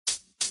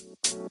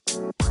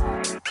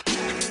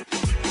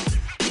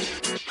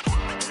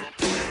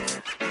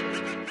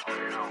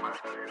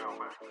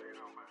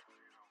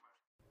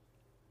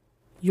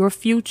Your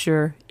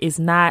future is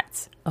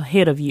not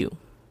ahead of you.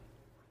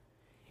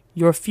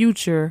 Your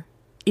future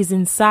is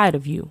inside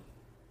of you.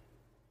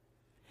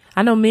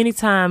 I know many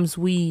times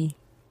we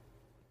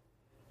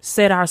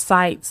set our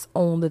sights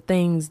on the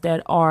things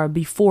that are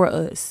before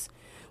us.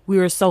 We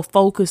are so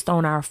focused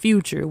on our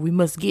future. We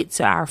must get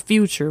to our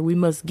future. We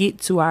must get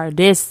to our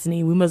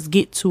destiny. We must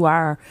get to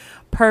our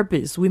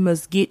purpose. We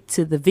must get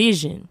to the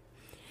vision.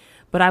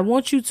 But I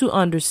want you to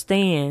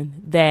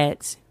understand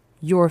that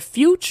your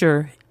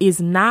future is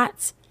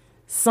not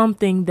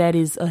something that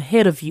is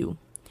ahead of you.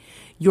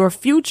 Your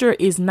future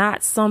is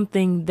not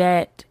something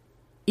that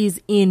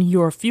is in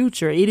your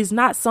future. It is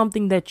not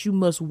something that you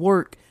must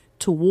work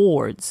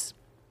towards.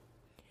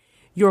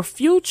 Your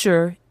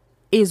future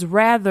is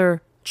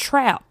rather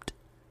trapped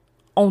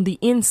on the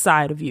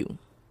inside of you.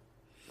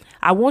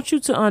 I want you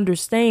to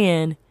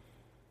understand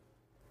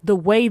the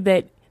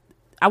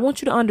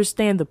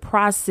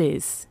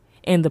process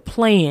and the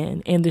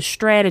plan and the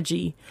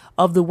strategy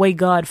of the way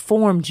God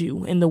formed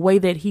you and the way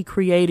that he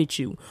created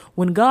you.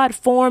 When God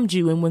formed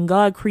you and when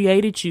God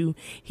created you,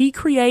 he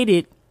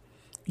created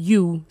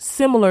you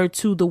similar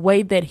to the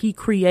way that he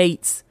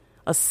creates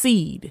a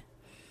seed.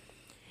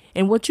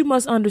 And what you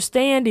must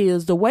understand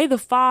is the way the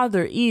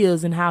Father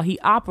is and how he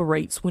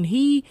operates. When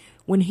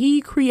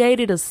he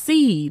created a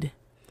seed,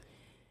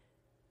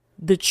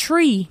 the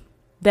tree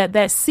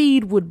that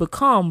seed would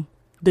become,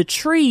 the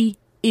tree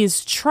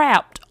is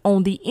trapped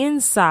on the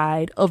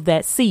inside of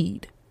that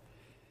seed.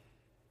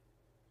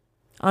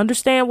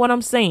 Understand what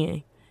I'm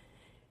saying?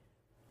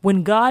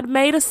 When God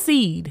made a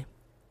seed,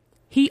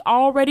 he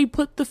already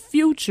put the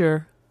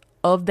future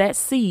of that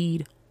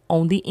seed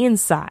on the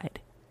inside.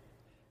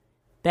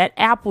 That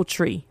apple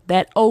tree,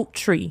 that oak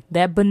tree,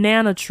 that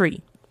banana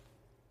tree,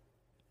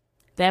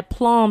 that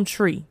plum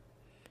tree.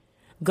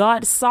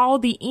 God saw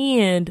the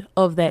end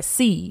of that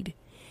seed.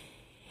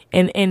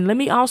 And let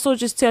me also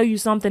just tell you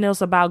something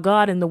else about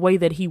God and the way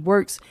that he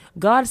works.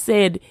 God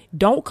said,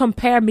 don't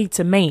compare me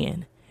to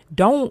man.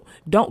 Don't.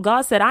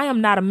 God said, I am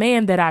not a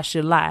man that I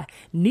should lie.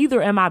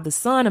 Neither am I the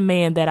son of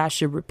man that I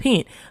should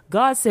repent.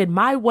 God said,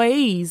 my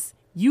ways,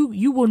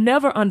 you will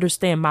never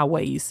understand my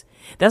ways.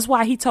 That's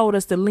why he told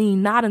us to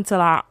lean not unto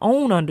our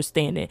own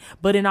understanding,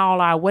 but in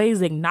all our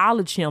ways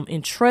acknowledge him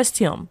and trust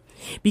him.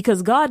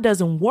 Because God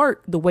doesn't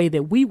work the way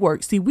that we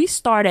work. See, we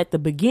start at the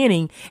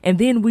beginning and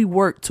then we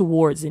work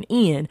towards an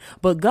end.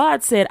 But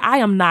God said, I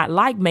am not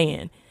like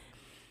man.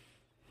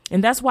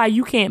 And that's why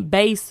you can't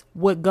base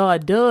what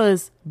God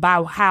does by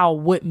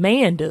what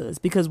man does,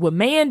 because what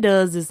man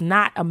does is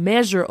not a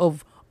measure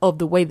of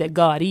the way that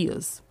God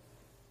is.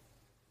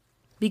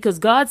 Because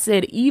God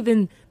said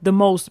even the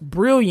most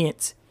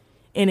brilliant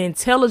and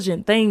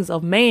intelligent things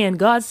of man,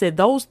 God said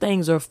those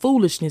things are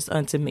foolishness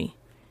unto me.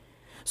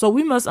 So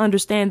we must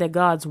understand that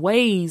God's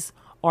ways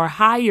are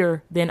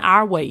higher than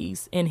our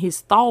ways and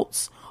his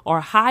thoughts are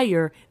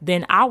higher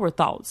than our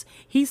thoughts.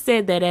 He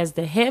said that as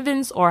the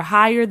heavens are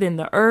higher than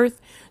the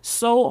earth,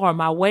 so are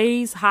my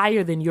ways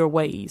higher than your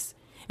ways.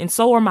 And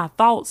so are my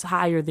thoughts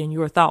higher than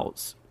your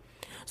thoughts.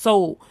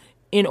 So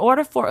in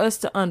order for us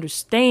to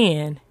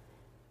understand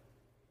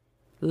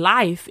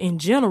life in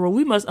general,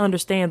 we must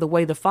understand the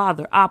way the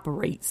Father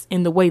operates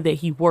and the way that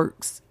he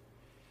works.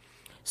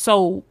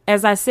 So,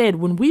 as I said,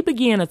 when we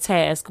begin a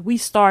task, we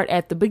start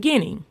at the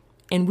beginning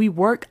and we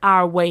work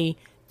our way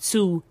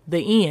to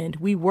the end.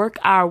 We work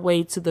our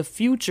way to the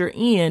future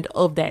end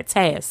of that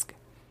task.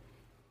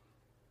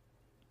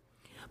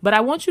 But I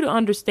want you to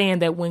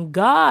understand that when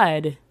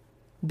God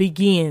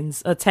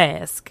begins a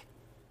task,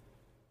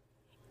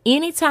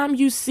 anytime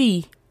you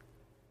see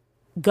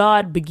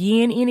God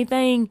begin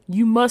anything,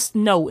 you must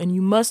know and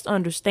you must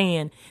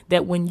understand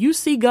that when you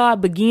see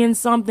God begin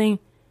something,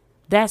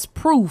 that's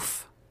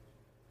proof.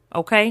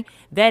 OK,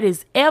 that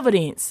is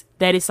evidence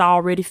that it's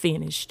already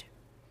finished.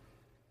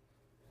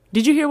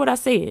 Did you hear what I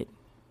said?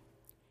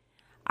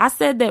 I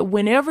said that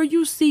whenever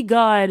you see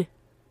God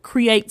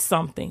create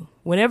something,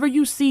 whenever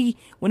you see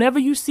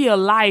a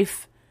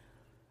life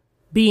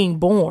being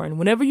born,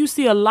 whenever you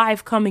see a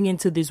life coming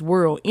into this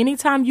world,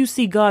 anytime you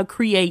see God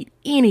create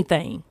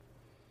anything,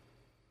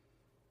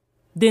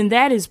 then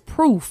that is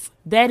proof,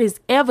 that is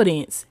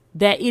evidence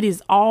that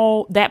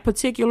that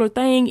particular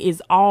thing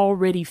is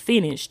already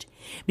finished.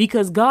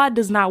 Because God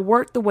does not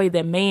work the way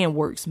that man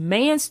works.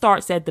 Man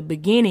starts at the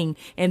beginning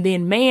and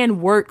then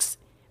man works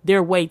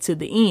their way to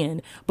the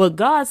end. But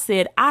God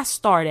said, I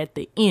start at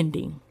the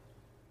ending.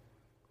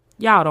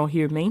 Y'all don't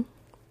hear me.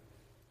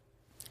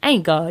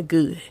 Ain't God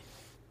good?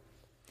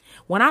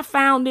 When I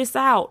found this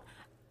out,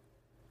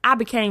 I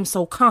became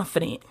so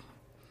confident.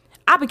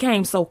 I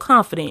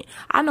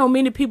know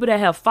many people that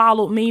have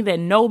followed me, that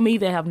know me,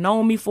 that have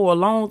known me for a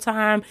long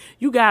time.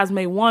 You guys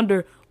may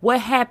wonder what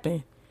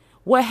happened.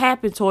 What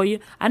happened, Toya?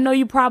 I know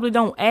you probably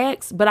don't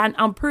ask, but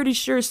I'm pretty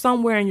sure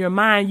somewhere in your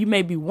mind you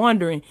may be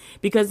wondering,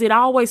 because it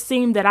always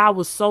seemed that I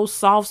was so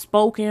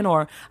soft-spoken,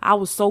 or I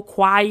was so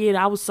quiet,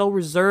 I was so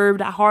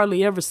reserved, I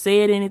hardly ever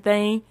said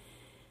anything.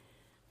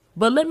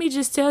 But let me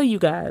just tell you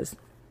guys,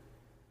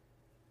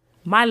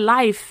 my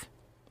life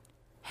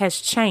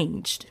has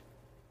changed,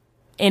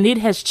 and it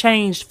has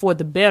changed for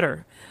the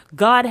better.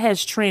 God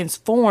has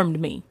transformed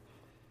me.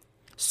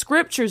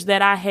 Scriptures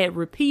that I had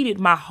repeated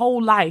my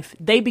whole life,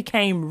 they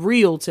became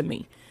real to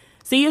me.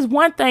 See, it's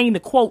one thing to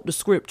quote the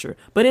scripture,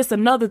 but it's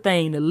another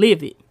thing to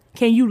live it.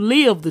 Can you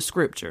live the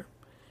scripture?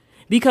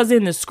 Because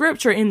in the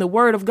scripture, in the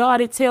word of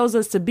God, it tells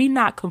us to be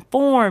not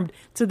conformed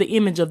to the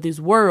image of this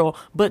world,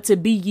 but to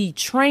be ye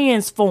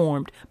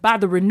transformed by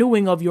the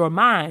renewing of your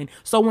mind.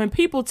 So when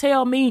people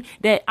tell me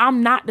that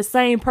I'm not the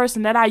same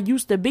person that I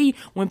used to be,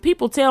 when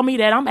people tell me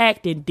that I'm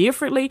acting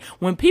differently,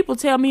 when people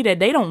tell me that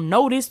they don't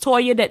know this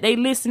Toya that they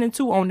listening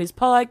to on this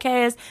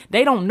podcast,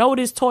 they don't know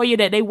this Toya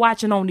that they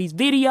watching on these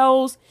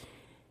videos,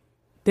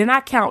 then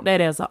I count that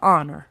as an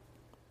honor.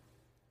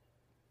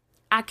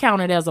 I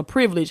count it as a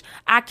privilege.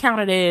 I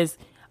count it as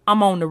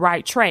I'm on the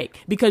right track,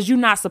 because you're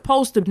not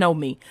supposed to know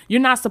me.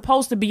 You're not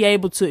supposed to be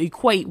able to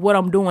equate what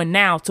I'm doing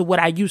now to what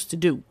I used to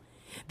do.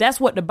 That's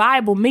what the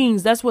Bible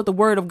means. That's what the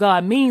word of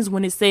God means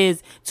when it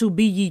says to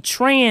be ye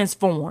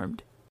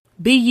transformed.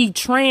 Be ye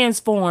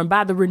transformed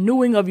by the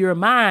renewing of your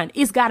mind.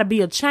 It's got to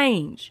be a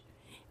change.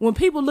 When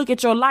people look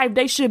at your life,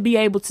 they should be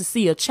able to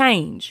see a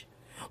change.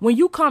 When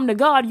you come to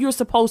God, you're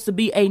supposed to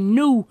be a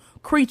new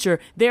creature.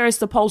 There is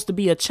supposed to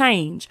be a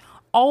change.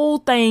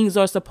 Old things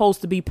are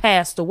supposed to be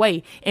passed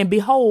away, and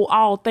behold,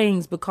 all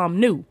things become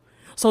new.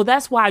 So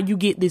that's why you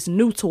get this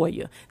new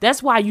Toya.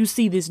 That's why you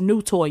see this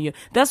new Toya.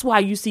 That's why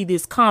you see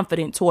this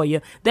confident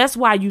Toya. That's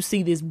why you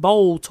see this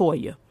bold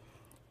Toya.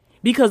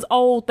 Because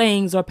old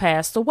things are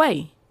passed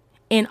away,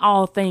 and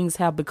all things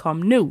have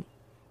become new.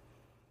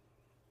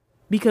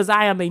 Because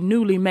I am a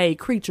newly made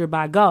creature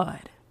by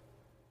God.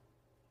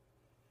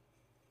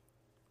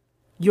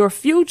 Your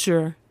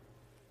future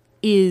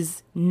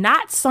is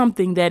not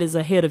something that is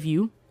ahead of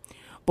you,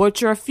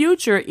 but your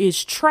future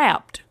is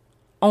trapped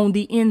on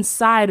the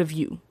inside of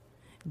you,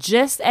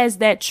 just as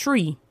that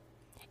tree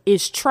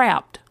is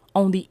trapped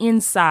on the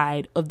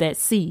inside of that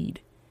seed.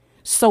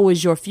 So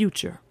is your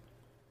future.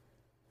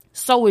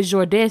 So is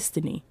your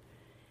destiny.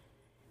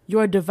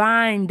 Your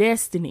divine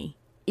destiny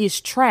is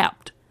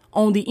trapped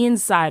on the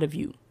inside of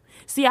you.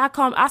 See, I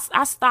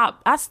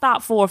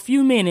stopped for a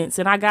few minutes,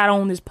 and I got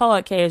on this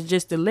podcast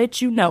just to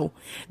let you know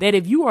that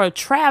if you are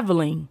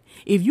traveling,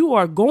 if you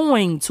are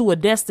going to a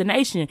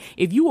destination,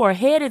 if you are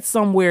headed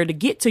somewhere to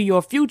get to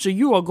your future,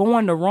 you are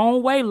going the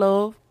wrong way,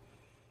 love.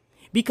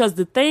 Because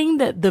the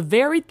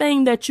very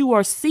thing that you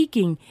are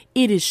seeking,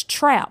 it is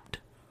trapped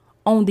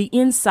on the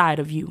inside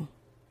of you.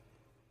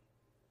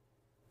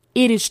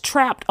 It is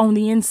trapped on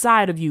the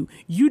inside of you.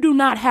 You do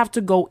not have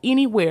to go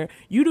anywhere.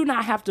 You do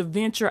not have to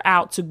venture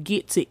out to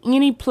get to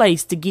any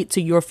place to get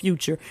to your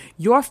future.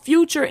 Your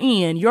future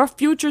your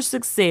future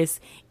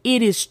success,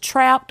 it is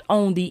trapped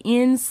on the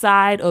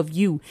inside of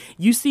you.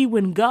 You see,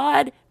 when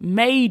God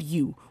made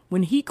you,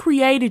 when he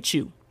created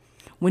you,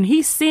 when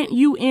he sent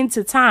you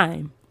into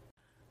time,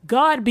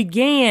 God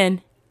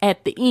began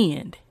at the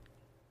end.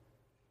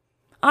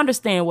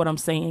 Understand what I'm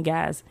saying,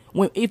 guys.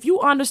 If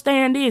you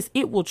understand this,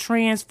 it will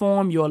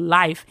transform your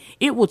life.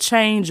 It will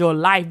change your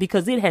life,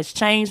 because it has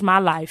changed my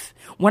life.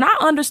 When I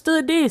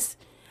understood this,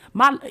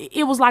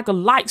 it was like a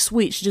light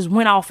switch just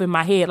went off in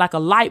my head, like a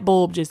light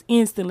bulb just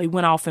instantly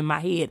went off in my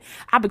head.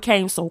 I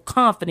became so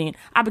confident.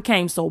 I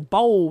became so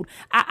bold.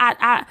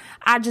 I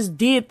just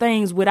did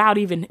things without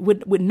even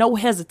with no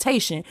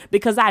hesitation,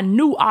 because I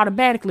knew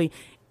automatically,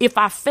 if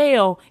I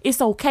fail,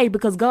 it's okay,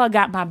 because God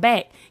got my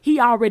back. He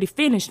already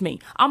finished me.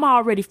 I'm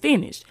already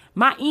finished.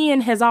 My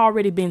end has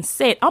already been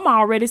set. I'm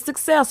already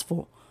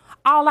successful.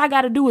 All I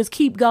got to do is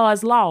keep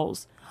God's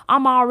laws.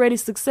 I'm already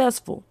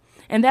successful.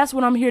 And that's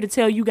what I'm here to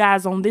tell you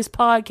guys on this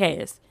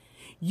podcast.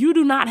 You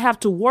do not have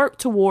to work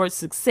towards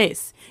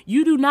success.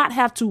 You do not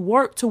have to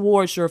work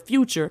towards your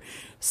future.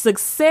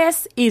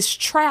 Success is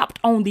trapped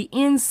on the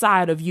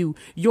inside of you.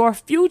 Your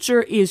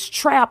future is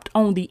trapped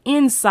on the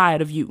inside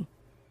of you.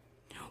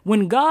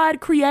 When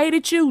God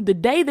created you, the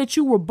day that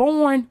you were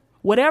born,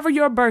 whatever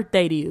your birth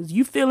date is,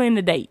 you fill in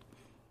the date.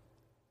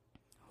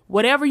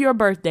 Whatever your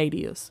birth date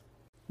is,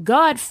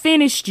 God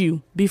finished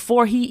you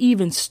before he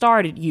even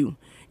started you.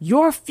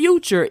 Your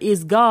future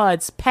is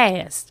God's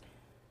past.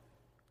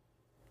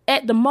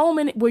 At the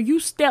moment where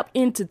you stepped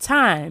into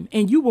time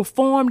and you were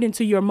formed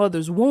into your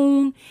mother's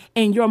womb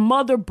and your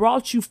mother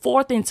brought you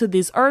forth into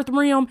this earth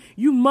realm,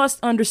 you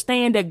must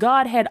understand that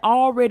God had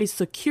already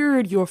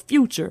secured your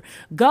future.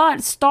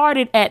 God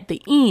started at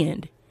the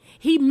end.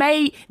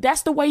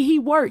 That's the way he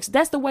works.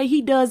 That's the way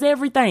he does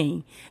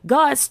everything.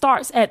 God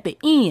starts at the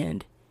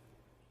end.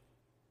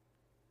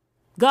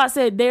 God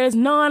said, there is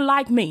none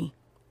like me.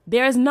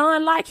 There is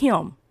none like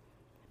him.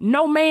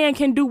 No man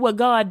can do what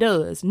God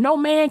does. No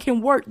man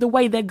can work the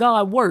way that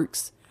God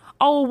works.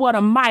 Oh, what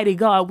a mighty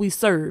God we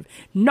serve.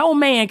 No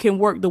man can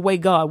work the way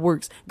God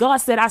works. God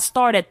said, I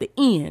start at the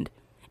end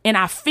and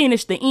I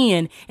finish the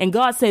end. And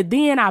God said,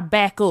 then I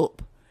back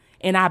up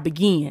and I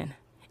begin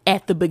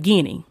at the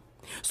beginning.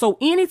 So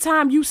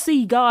anytime you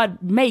see God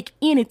make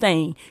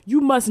anything,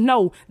 you must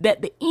know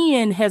that the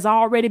end has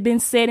already been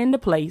set into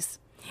place.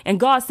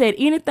 And God said,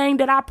 anything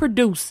that I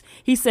produce,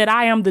 he said,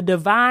 I am the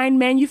divine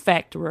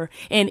manufacturer.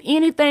 And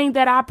anything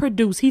that I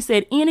produce, he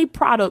said, any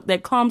product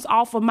that comes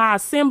off of my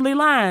assembly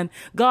line,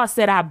 God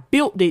said, I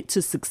built it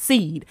to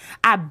succeed.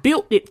 I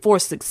built it for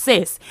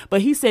success.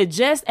 But he said,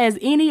 just as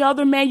any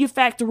other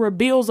manufacturer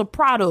builds a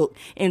product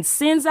and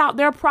sends out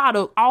their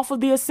product off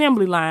of the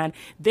assembly line,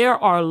 there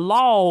are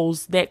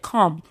laws that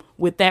come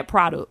with that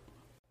product.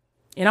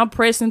 And I'm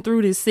pressing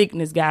through this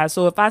sickness, guys.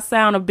 So if I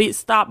sound a bit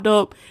stopped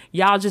up,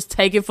 y'all just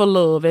take it for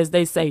love, as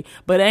they say.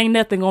 But ain't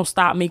nothing gonna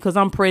stop me because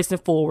I'm pressing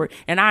forward.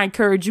 And I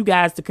encourage you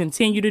guys to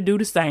continue to do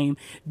the same.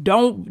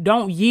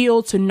 Don't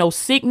yield to no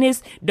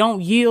sickness.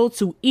 Don't yield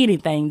to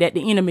anything that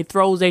the enemy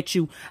throws at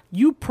you.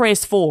 You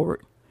press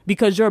forward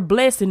because your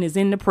blessing is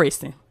in the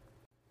pressing.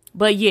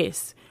 But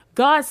yes,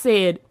 God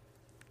said,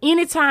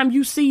 anytime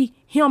you see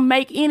him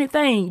make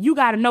anything, you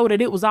got to know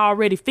that it was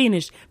already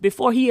finished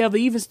before he ever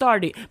even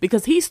started,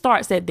 because he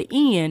starts at the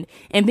end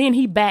and then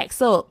he backs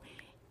up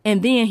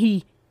and then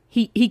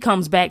he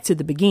comes back to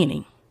the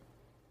beginning.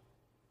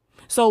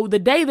 So the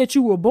day that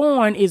you were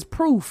born is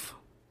proof.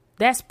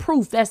 That's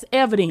proof. That's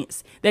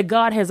evidence that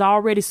God has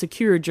already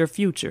secured your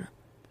future.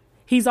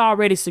 He's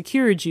already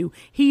secured you.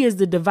 He is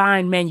the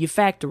divine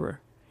manufacturer.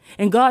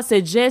 And God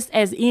said, just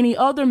as any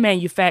other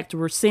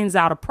manufacturer sends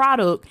out a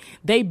product,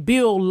 they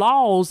build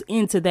laws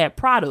into that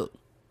product.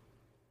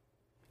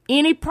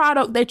 Any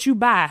product that you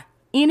buy,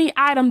 any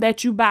item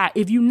that you buy,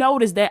 if you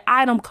notice, that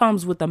item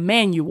comes with a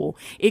manual.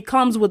 It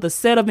comes with a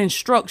set of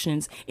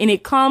instructions, and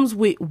it comes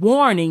with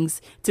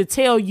warnings to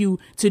tell you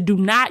to do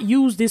not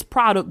use this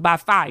product by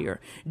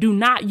fire. Do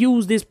not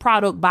use this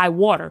product by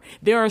water.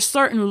 There are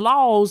certain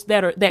laws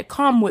that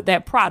come with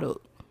that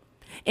product.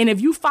 And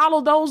if you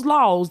follow those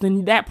laws,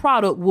 then that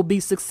product will be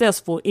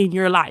successful in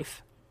your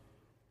life.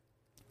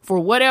 For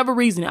whatever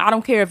reason, I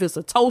don't care if it's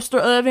a toaster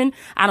oven.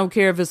 I don't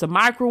care if it's a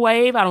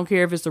microwave. I don't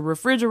care if it's a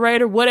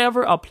refrigerator,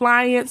 whatever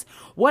appliance,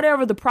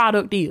 whatever the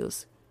product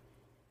is.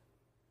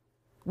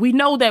 We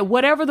know that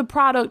whatever the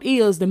product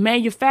is, the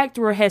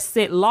manufacturer has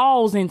set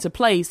laws into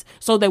place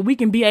so that we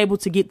can be able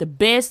to get the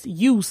best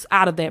use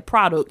out of that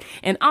product.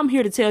 And I'm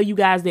here to tell you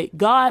guys that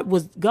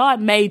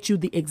God made you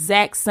the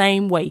exact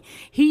same way.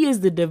 He is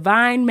the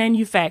divine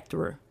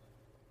manufacturer,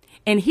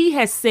 and he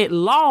has set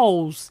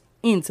laws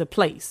into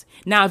place.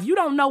 Now, if you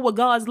don't know what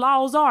God's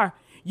laws are,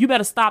 you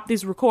better stop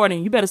this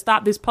recording. You better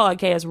stop this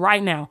podcast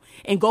right now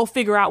and go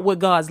figure out what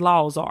God's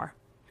laws are.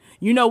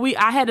 You know,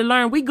 I had to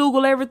learn, we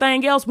Google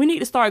everything else. We need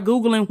to start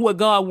Googling what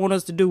God wants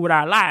us to do with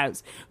our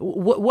lives.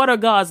 What are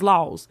God's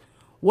laws?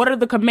 What are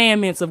the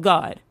commandments of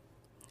God?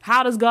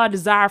 How does God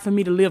desire for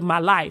me to live my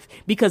life?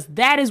 Because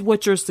that is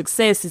what your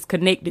success is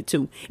connected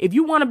to. If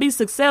you want to be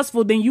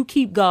successful, then you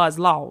keep God's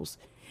laws,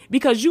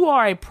 because you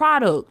are a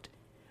product.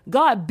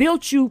 God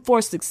built you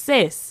for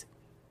success.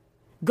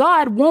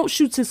 God wants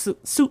you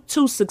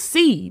to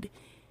succeed.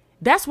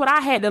 That's what I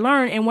had to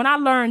learn. And when I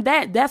learned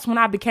that, that's when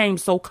I became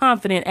so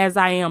confident as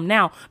I am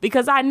now,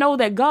 because I know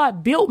that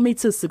God built me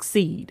to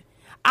succeed.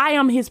 I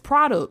am his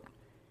product,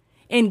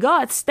 and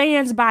God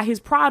stands by his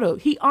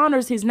product. He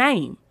honors his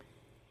name.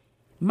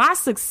 My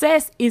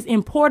success is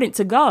important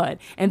to God.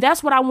 And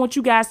that's what I want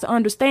you guys to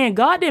understand.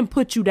 God didn't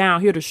put you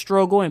down here to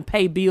struggle and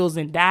pay bills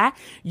and die.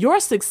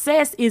 Your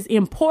success is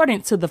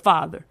important to the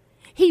Father.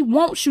 He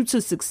wants you to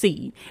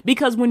succeed,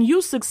 because when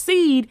you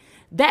succeed,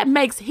 that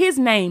makes his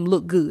name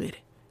look good.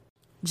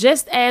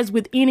 Just as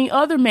with any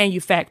other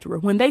manufacturer,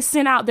 when they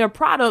send out their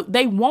product,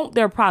 they want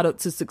their product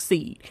to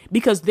succeed,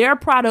 because their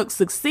product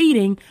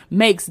succeeding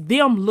makes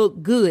them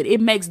look good. It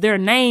makes their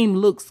name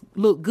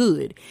look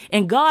good.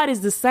 And God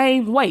is the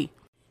same way.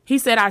 He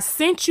said, I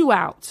sent you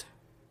out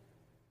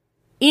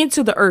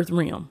into the earth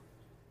realm.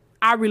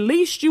 I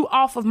released you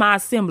off of my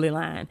assembly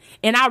line,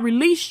 and I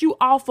released you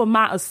off of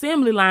my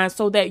assembly line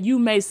so that you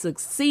may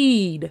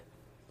succeed,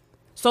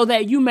 so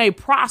that you may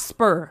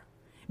prosper.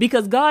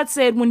 Because God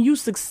said, when you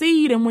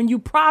succeed and when you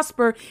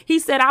prosper, he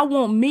said, I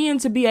want men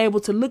to be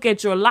able to look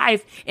at your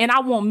life, and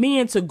I want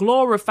men to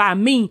glorify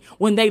me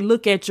when they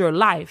look at your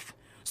life.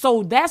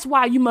 So that's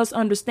why you must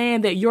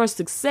understand that your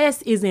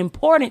success is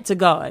important to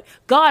God.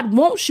 God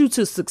wants you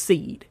to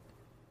succeed.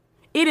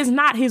 It is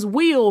not his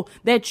will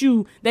that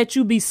you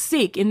be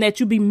sick and that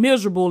you be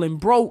miserable and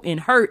broke and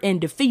hurt and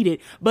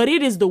defeated. But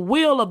it is the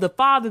will of the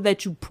Father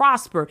that you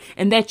prosper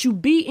and that you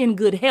be in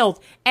good health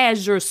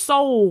as your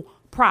soul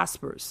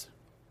prospers.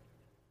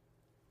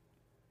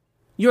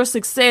 Your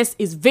success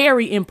is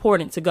very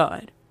important to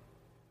God.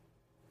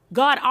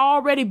 God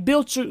already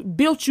built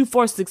you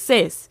for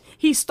success.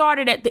 He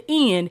started at the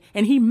end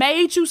and he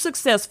made you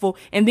successful,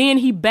 and then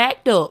he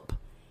backed up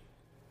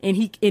and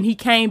he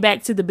came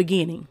back to the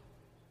beginning.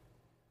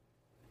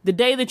 The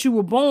day that you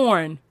were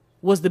born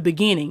was the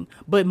beginning,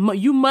 but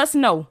you must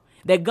know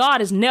that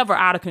God is never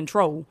out of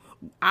control.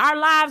 Our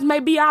lives may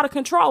be out of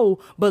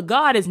control, but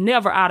God is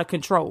never out of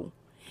control.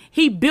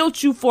 He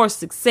built you for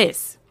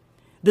success.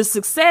 The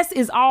success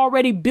is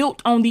already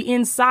built on the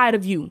inside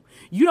of you.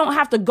 You don't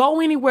have to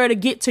go anywhere to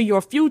get to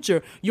your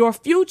future. Your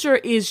future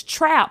is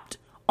trapped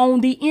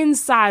on the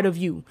inside of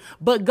you,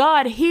 but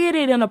God hid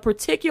it in a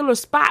particular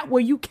spot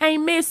where you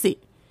can't miss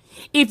it.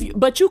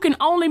 But you can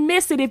only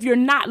miss it if you're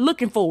not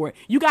looking for it.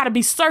 You got to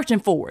be searching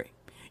for it.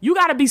 You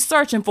got to be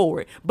searching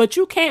for it, but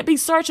you can't be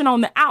searching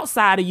on the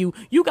outside of you.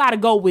 You got to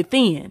go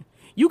within.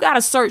 You got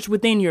to search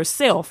within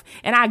yourself.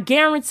 And I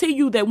guarantee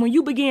you that when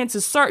you begin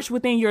to search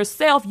within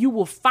yourself, you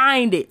will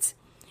find it.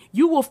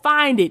 You will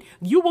find it.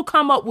 You will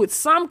come up with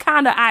some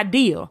kind of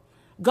idea.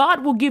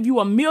 God will give you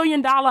 $1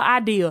 million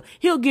idea.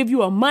 He'll give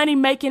you a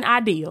money-making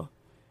idea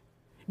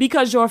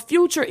because your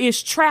future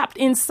is trapped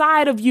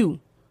inside of you.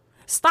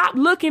 Stop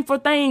looking for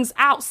things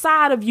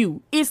outside of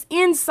you. It's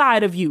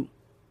inside of you.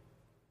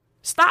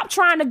 Stop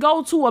trying to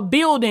go to a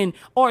building,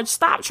 or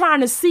stop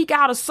trying to seek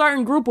out a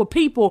certain group of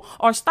people,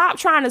 or stop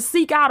trying to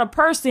seek out a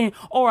person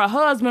or a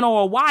husband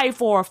or a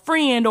wife or a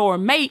friend or a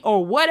mate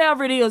or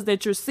whatever it is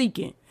that you're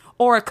seeking,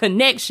 or a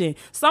connection.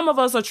 Some of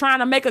us are trying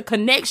to make a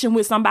connection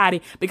with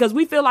somebody because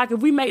we feel like if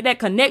we make that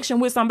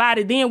connection with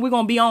somebody, then we're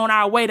going to be on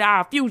our way to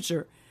our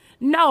future.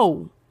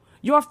 No,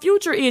 your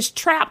future is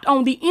trapped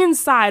on the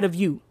inside of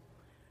you.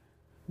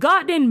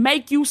 God didn't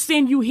make you,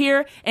 send you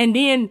here, and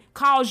then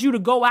cause you to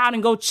go out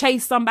and go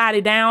chase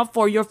somebody down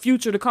for your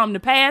future to come to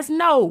pass.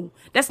 No,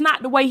 that's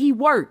not the way he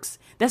works.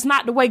 That's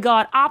not the way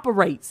God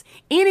operates.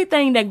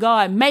 Anything that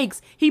God makes,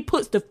 he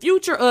puts the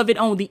future of it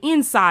on the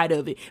inside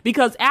of it,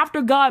 because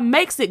after God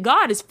makes it,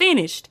 God is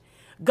finished.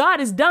 God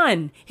is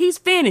done. He's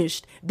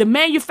finished. The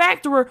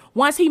manufacturer,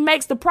 once he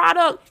makes the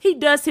product, he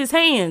does his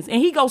hands and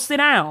he goes sit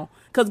down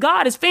because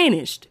God is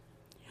finished.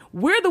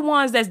 We're the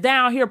ones that's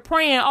down here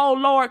praying, oh,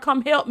 Lord,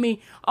 come help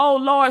me. Oh,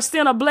 Lord,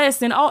 send a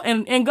blessing. Oh,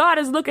 and God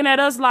is looking at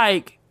us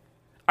like,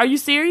 are you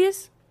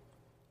serious?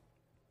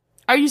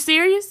 Are you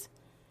serious?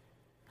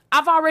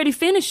 I've already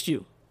finished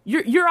you.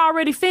 You're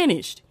already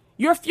finished.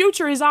 Your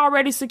future is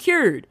already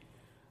secured.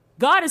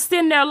 God is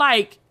sitting there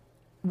like,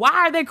 why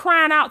are they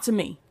crying out to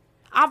me?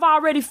 I've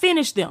already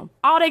finished them.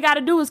 All they got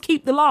to do is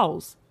keep the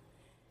laws.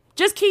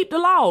 Just keep the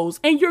laws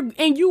and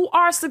you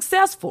are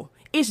successful.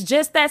 It's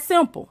just that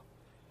simple.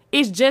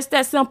 It's just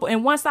that simple.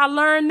 And once I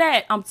learned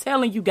that, I'm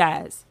telling you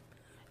guys,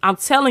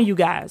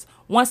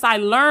 once I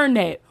learned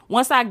that,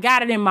 once I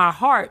got it in my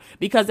heart,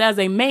 because as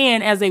a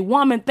man, as a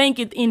woman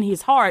thinketh in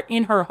his heart,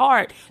 in her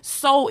heart,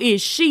 so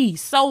is she,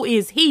 so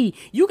is he.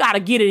 You got to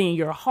get it in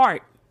your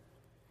heart.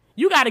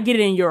 You got to get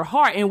it in your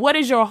heart. And what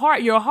is your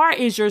heart? Your heart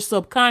is your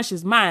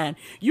subconscious mind.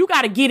 You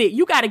got to get it.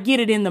 You got to get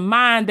it in the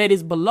mind that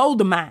is below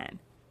the mind.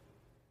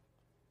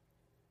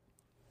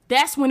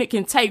 That's when it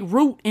can take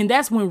root, and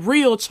that's when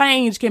real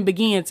change can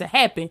begin to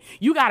happen.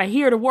 You got to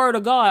hear the word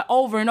of God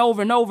over and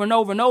over and over and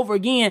over and over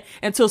again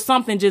until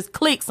something just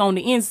clicks on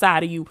the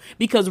inside of you,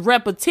 because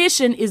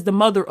repetition is the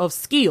mother of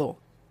skill.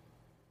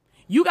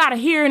 You got to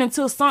hear it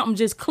until something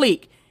just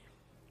click.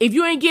 If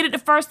you ain't get it the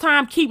first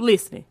time, keep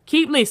listening,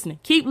 keep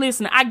listening, keep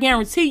listening. I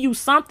guarantee you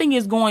something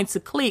is going to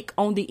click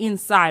on the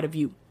inside of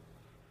you.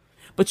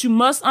 But you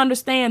must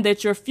understand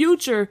that your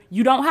future,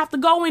 you don't have to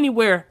go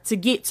anywhere to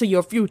get to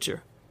your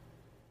future.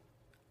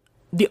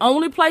 The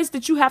only place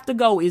that you have to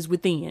go is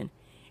within,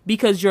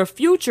 because your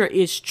future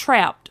is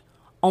trapped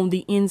on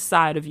the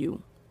inside of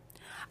you.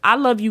 I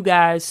love you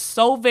guys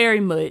so very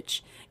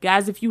much.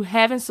 Guys, if you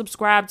haven't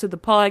subscribed to the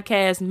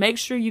podcast, make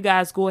sure you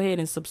guys go ahead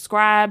and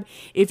subscribe.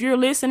 If you're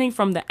listening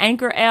from the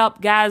Anchor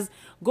app, guys,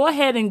 go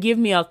ahead and give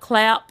me a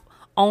clap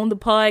on the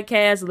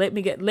podcast.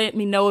 Let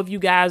me know if you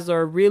guys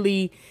are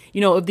really,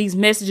 if these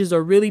messages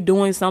are really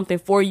doing something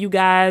for you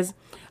guys.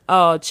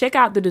 Check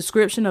out the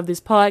description of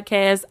this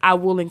podcast. I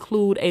will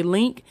include a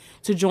link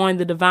to join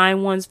the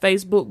Divine Ones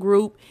Facebook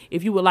group.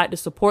 If you would like to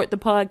support the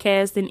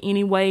podcast in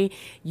any way,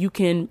 you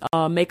can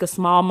make a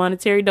small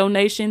monetary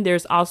donation.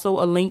 There's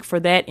also a link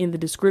for that in the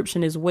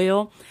description as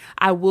well.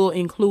 I will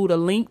include a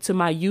link to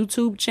my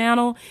YouTube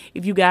channel.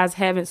 If you guys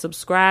haven't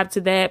subscribed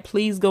to that,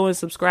 please go and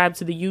subscribe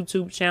to the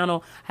YouTube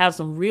channel. I have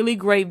some really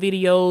great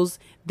videos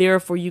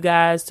there for you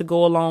guys to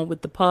go along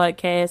with the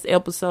podcast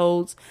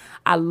episodes.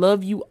 I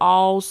love you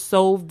all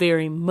so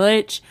very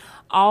much.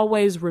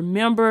 Always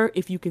remember,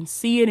 if you can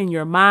see it in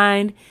your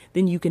mind,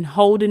 then you can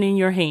hold it in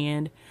your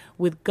hand.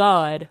 With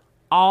God,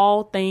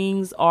 all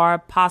things are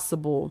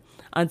possible.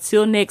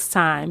 Until next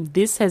time,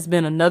 this has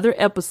been another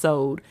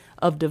episode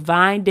of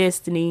Divine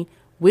Destiny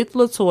with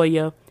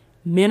Latoya,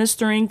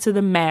 ministering to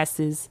the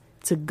masses.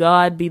 To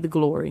God be the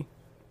glory.